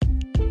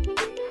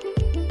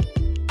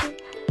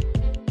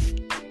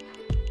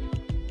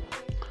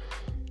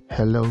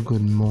Hello,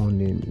 good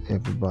morning,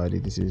 everybody.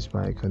 This is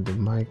Mike on the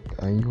mic,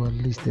 and you are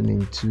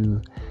listening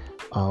to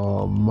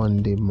our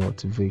Monday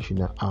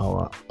motivational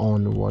hour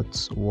on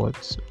What's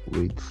What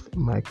with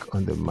Mike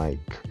on the mic.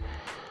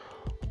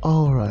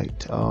 All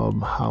right,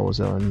 how was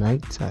our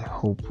night? I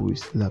hope we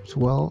slept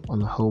well,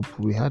 and I hope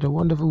we had a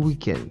wonderful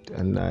weekend.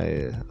 And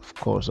I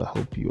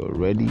hope you are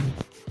ready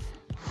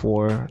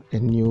for a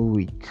new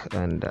week.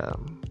 And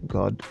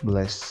God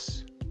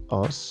bless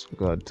us.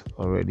 God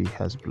already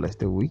has blessed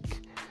the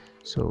week.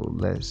 So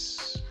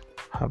let's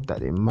have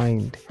that in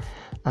mind.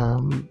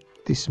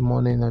 This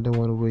morning, I don't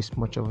want to waste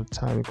much of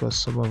time because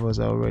some of us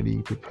are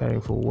already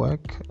preparing for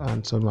work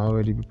and some are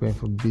already preparing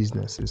for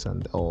businesses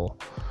and all.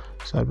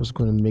 So I was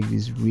going to make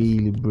this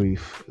really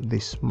brief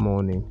this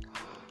morning.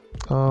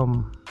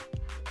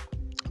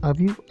 Have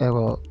you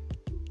ever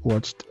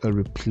watched a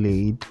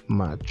replayed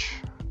match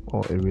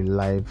or a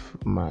relive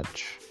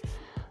match?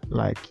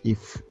 Like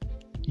if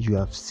you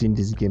have seen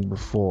this game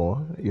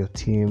before, your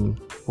team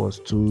was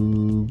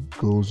 2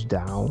 goals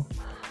down,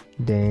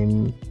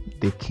 then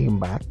they came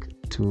back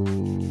to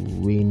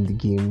win the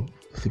game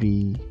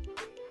 3-2.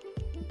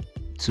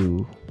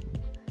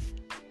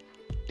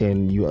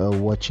 Then you are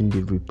watching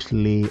the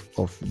replay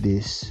of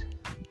this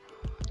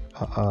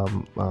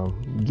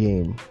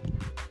game.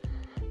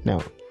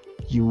 Now,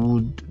 you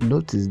would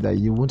notice that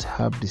you won't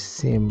have the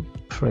same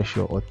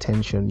pressure or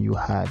tension you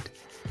had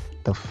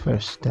the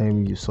first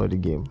time you saw the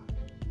game.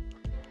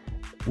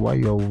 While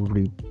you're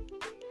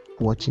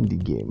watching the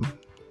game,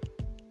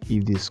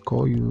 if they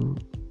score you,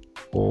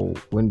 or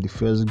when the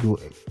first goal,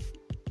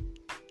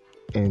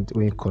 and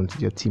when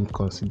your team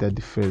considered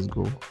the first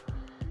goal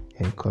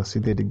and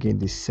considered again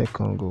the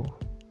second goal,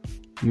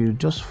 you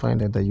just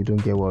find out that you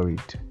don't get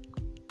worried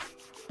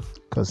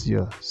because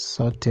you're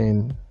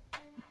certain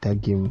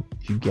that game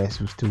you guys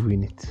will still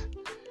win it.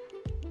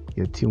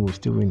 Your team will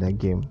still win that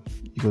game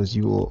because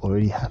you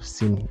already have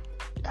seen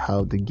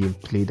how the game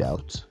played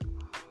out.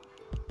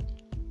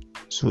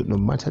 So no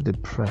matter the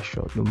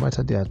pressure, no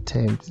matter the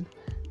attempt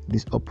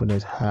these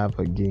opponents have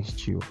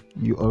against you,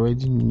 you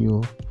already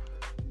knew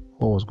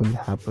what was going to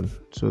happen.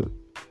 So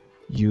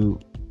you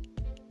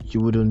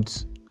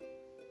wouldn't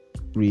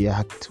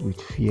react with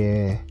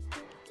fear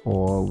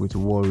or with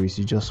worries.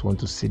 You just want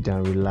to sit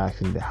down, relax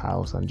in the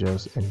house and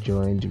just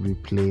enjoy the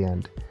replay,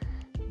 and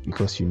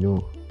because you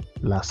know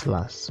last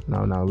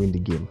now win the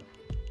game.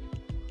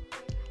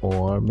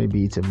 Or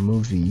maybe it's a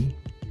movie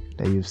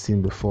that you've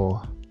seen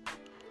before,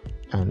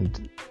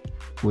 and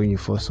when you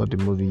first saw the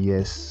movie,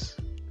 yes,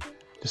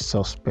 the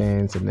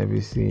suspense and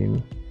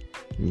everything,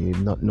 you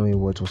not knowing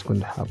what was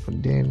going to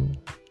happen, then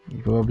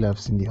you probably have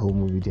seen the whole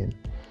movie, then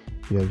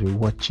you're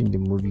rewatching the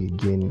movie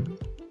again.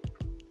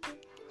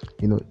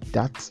 You know,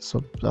 that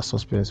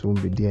suspense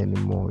won't be there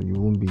anymore. You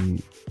won't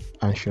be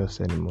anxious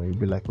anymore. You'll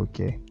be like,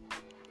 okay,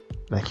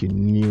 like you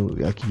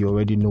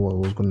already know what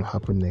was going to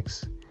happen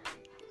next.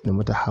 No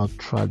matter how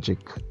tragic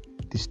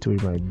the story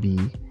might be,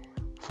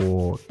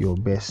 for your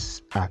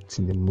best act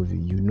in the movie,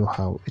 you know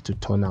how it will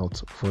turn out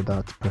for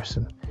that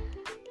person.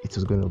 It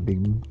was going to be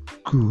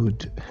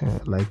good,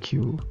 like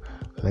you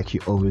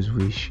always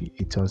wish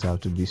it turns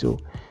out to be. So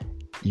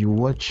you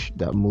watch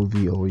that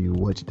movie or you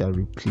watch that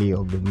replay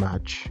of the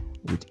match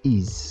with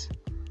ease,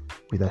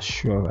 with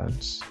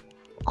assurance,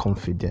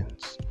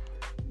 confidence,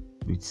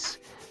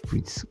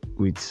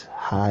 with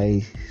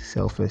high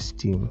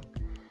self-esteem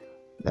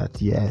that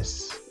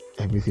yes,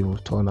 everything will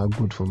turn out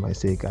good for my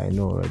sake. I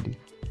know already.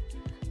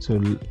 So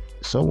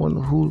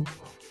someone who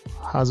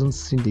hasn't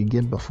seen the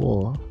game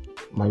before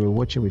might be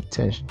watching with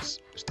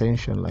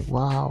tension, like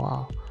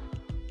wow,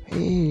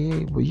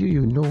 hey, but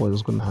you know what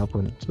is going to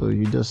happen. So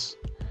you just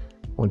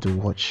want to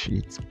watch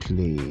it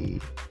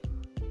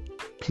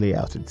play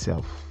out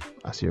itself,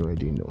 as you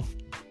already know.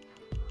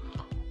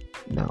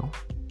 Now,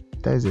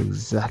 that is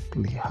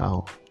exactly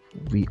how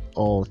we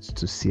ought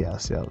to see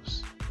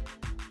ourselves.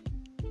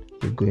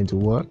 You're going to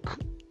work,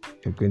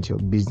 you're going to your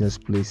business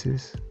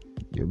places,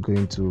 you're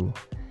going to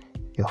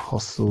your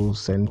hustle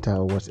center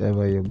or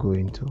whatever you're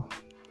going to.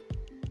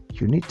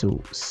 You need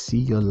to see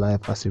your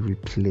life as a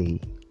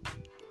replay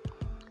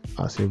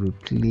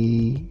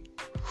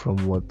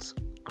from what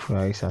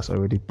Christ has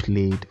already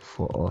played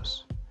for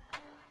us.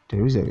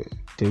 There is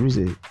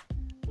a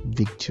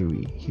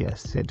victory He has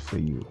set for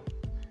you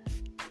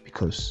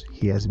because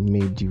He has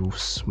made you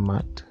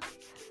smart,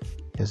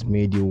 He has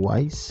made you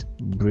wise,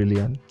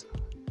 brilliant,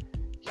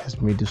 He has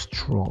made you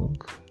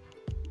strong.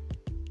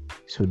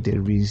 So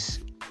there is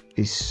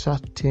a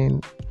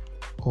certain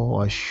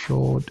or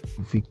assured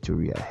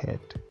victory ahead.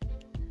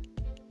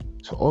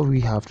 So all we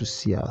have to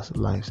see our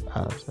lives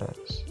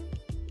as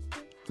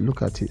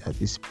look at it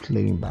as it's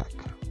playing back.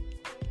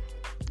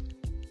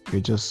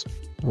 You're just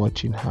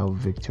watching how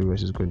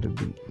victorious it's going to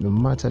be. No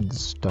matter the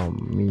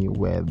stormy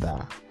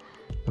weather,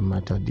 no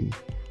matter the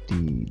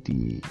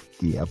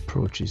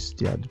approaches,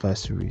 the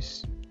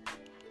adversaries,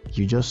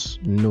 you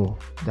just know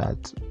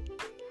that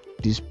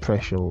this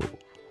pressure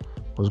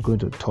was going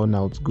to turn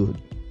out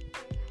good,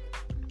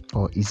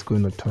 or is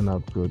going to turn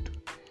out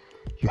good.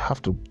 You have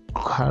to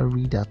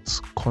carry that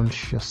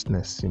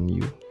consciousness in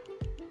you.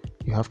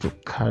 You have to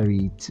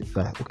carry it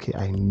like, okay,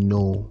 I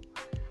know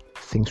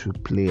things will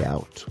play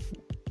out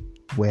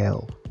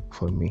well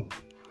for me.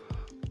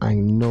 I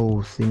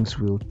know things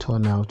will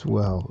turn out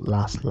well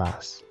last,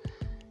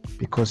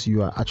 because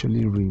you are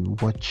actually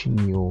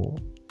rewatching your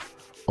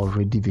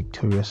already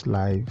victorious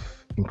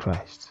life in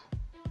Christ.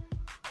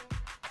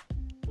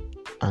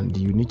 And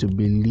you need to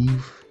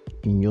believe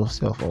in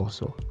yourself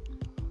also.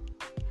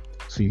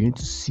 So you need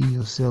to see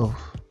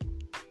yourself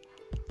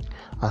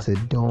as a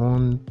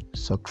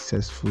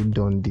successful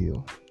done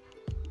deal.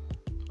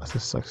 As a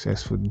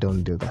successful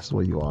done deal, that's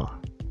what you are.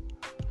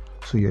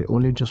 So you're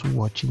only just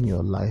watching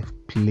your life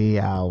play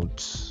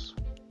out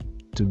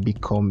to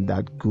become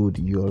that good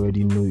you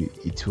already know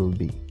it will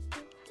be.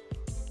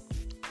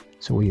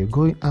 So when you're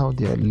going out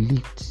there,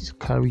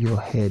 carry your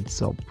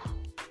heads up,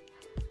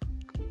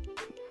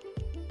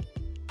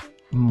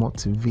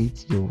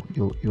 motivate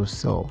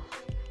yourself,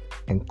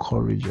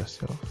 encourage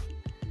yourself.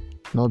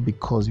 Not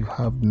because you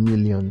have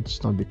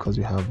millions, not because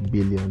you have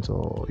billions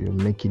or you're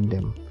making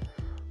them,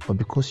 but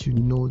because you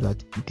know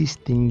that these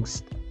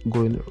things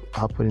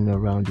happening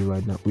around you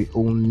right now will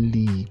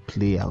only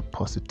play out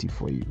positive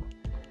for you.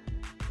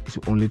 It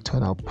will only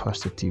turn out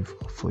positive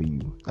for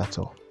you. That's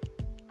all.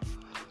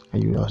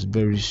 And you're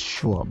very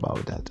sure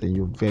about that, and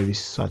you're very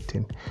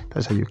certain.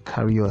 That's how you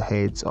carry your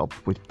heads up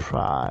with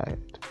pride.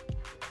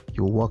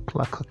 You walk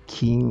like a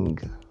king.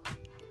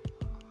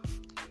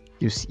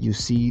 You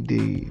see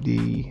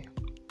the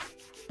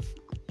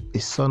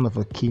son of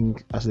a king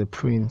as a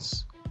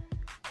prince.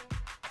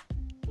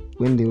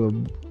 When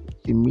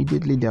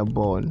they're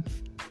born,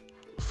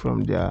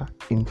 from their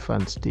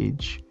infant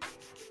stage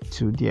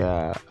to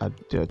their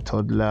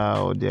toddler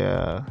or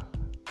their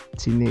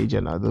teenage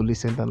and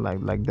adolescent, and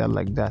like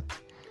that,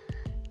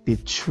 they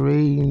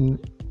train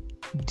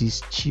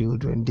these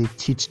children. They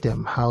teach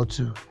them how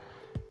to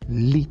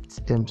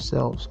lift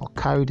themselves or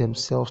carry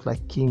themselves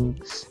like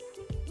kings.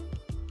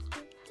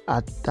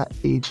 At that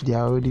age, they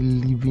are already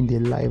living the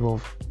life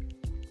of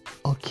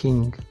a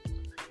king.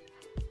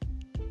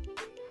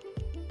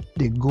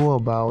 They go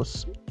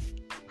about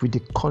with the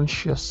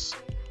consciousness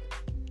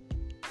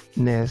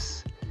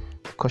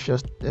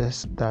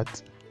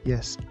that,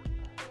 yes,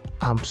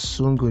 I'm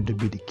soon going to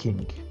be the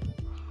king.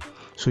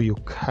 So you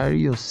carry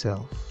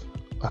yourself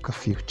like a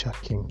future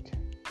king.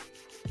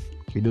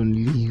 You don't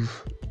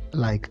live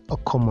like a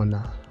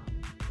commoner.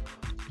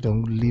 You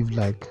don't live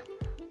like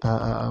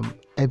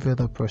every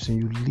other person.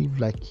 You live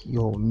like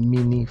your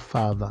mini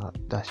father.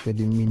 That's you're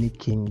the mini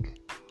king.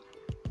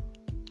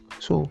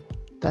 So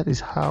that is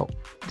how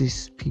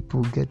these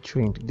people get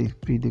trained. They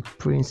be the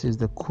princes,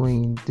 the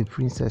queen, the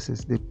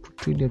princesses. They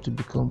train them to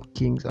become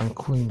kings and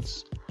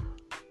queens.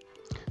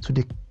 So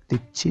they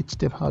teach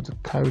them how to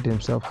carry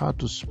themselves, how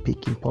to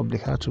speak in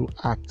public, how to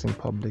act in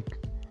public.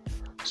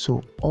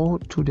 So all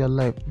through their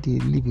life, they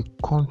live a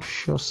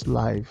conscious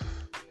life,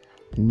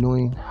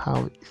 knowing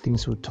how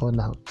things will turn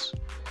out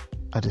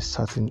at a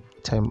certain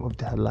time of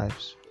their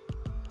lives.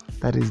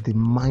 That is the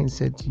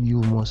mindset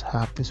you must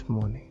have this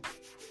morning.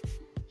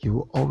 You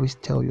will always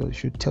you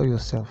should tell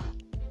yourself,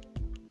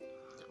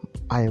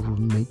 I will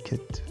make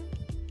it.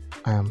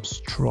 I am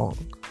strong.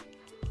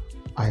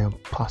 I am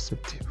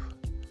positive.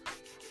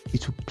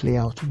 It will play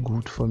out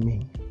good for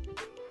me.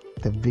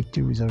 The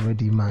victory is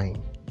already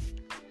mine.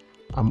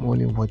 I'm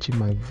only watching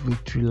my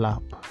victory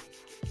lap.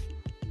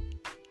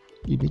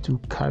 You need to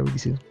carry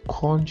this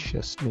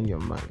consciously in your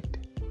mind.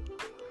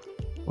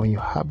 When you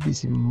have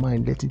this in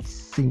mind, let it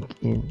sink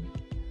in.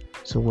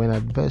 So when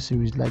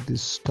adversaries like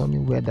this stormy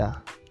weather,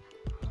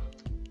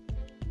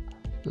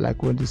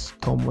 like when the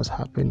storm was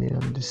happening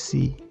on the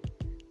sea,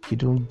 you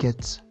don't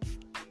get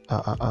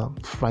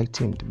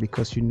frightened,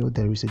 because you know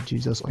there is a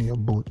Jesus on your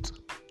boat.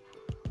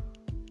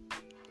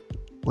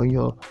 When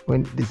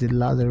there's a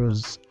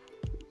Lazarus,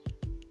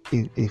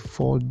 a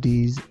 4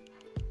 days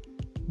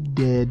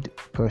dead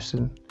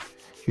person,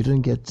 you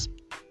don't get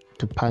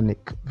to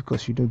panic,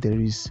 because you know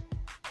there is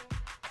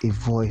a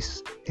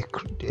voice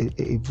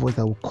that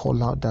will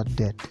call out that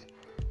dead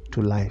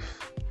to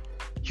life.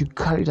 You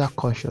carry that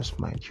conscious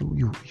mind.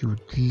 You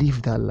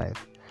live that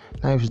life.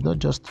 Now, if it's not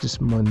just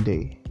this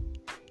Monday,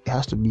 it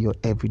has to be your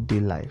everyday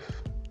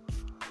life.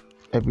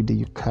 Every day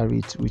you carry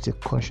it with a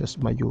conscious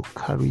mind. You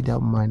carry that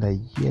mind that,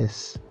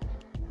 yes,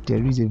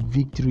 there is a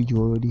victory you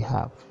already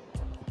have.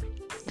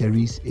 There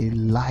is a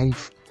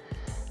life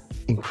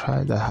in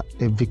Christ, a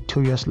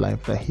victorious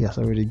life that He has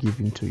already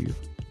given to you.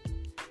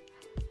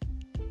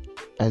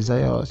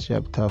 Isaiah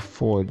chapter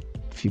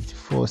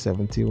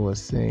 54:17 was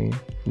saying,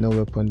 no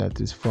weapon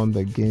that is formed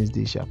against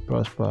thee shall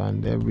prosper,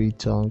 and every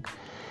tongue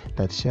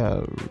that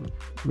shall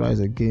rise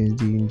against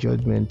thee in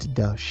judgment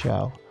thou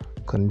shalt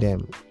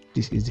condemn.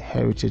 This is the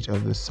heritage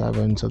of the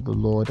servants of the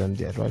Lord, and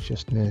their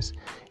righteousness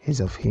is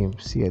of Him,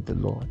 saith the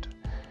Lord.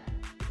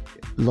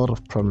 A lot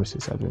of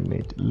promises have been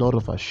made. A lot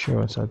of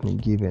assurance have been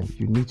given.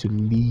 You need to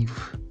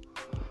live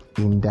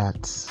in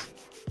that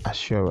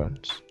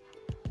assurance.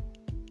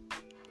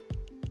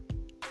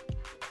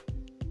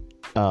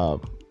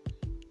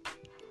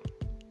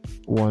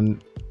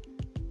 one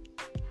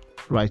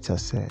writer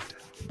said,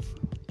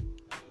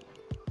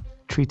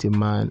 treat a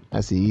man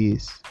as he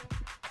is,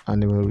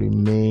 and he will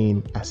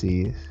remain as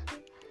he is.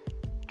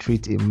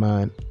 Treat a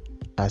man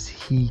as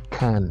he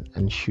can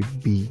and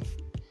should be,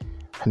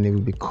 and he will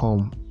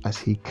become as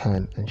he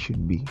can and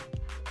should be.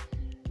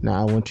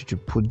 Now I want you to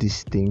put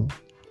this thing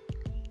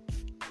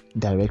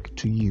direct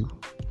to you.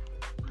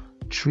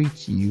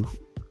 Treat you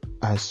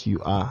as you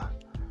are,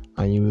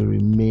 and you will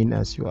remain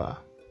as you are.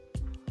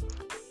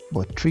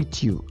 But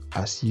treat you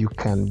as you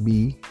can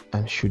be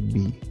and should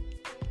be,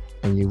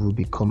 and you will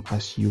become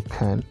as you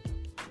can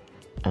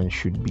and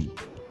should be.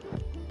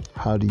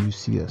 How do you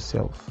see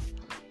yourself?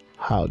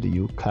 How do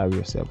you carry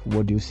yourself?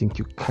 What do you think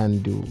you can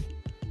do?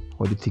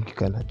 What do you think you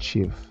can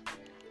achieve?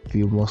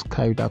 You must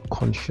carry that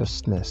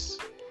consciousness,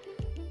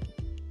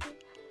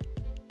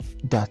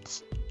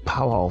 that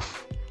power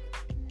of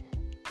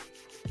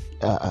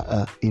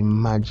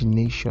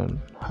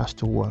imagination has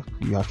to work.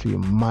 You have to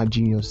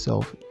imagine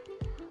yourself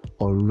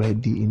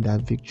already in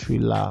that victory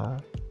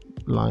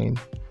line,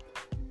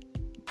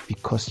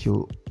 because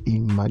your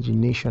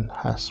imagination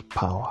has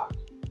power,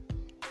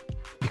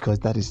 because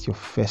that is your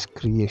first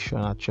creation.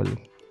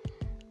 Actually,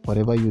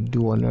 whatever you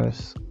do on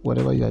earth,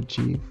 whatever you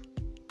achieve,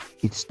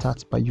 it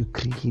starts by you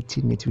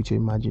creating it with your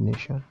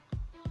imagination.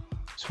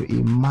 So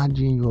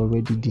imagine you're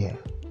already there,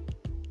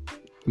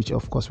 which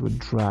of course will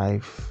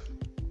drive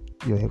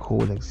your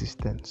whole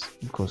existence,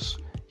 because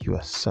you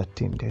are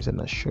certain there's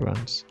an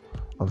assurance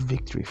of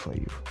victory for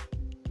you.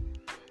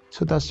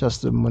 So that's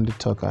just the Monday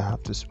talk I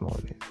have this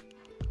morning,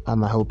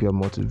 and I hope you're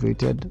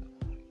motivated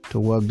to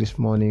work this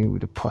morning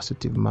with a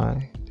positive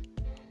mind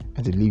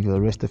and to live the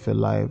rest of your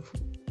life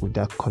with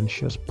that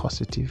conscious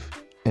positive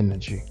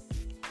energy.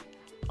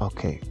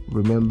 Okay,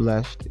 remain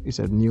blessed. It's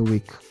a new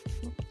week.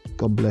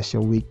 God bless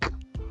your week.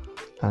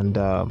 And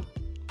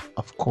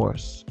of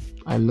course,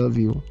 I love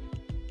you,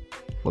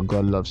 but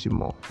God loves you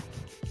more.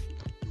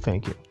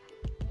 Thank you.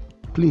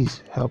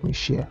 Please help me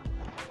share.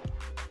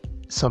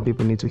 Some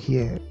people need to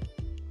hear,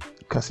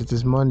 because it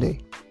is Monday.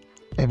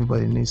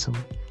 Everybody needs some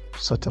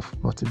sort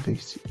of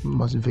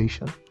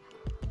motivation.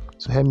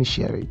 So help me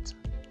share it.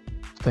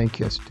 Thank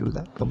you as you do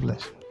that. God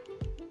bless you.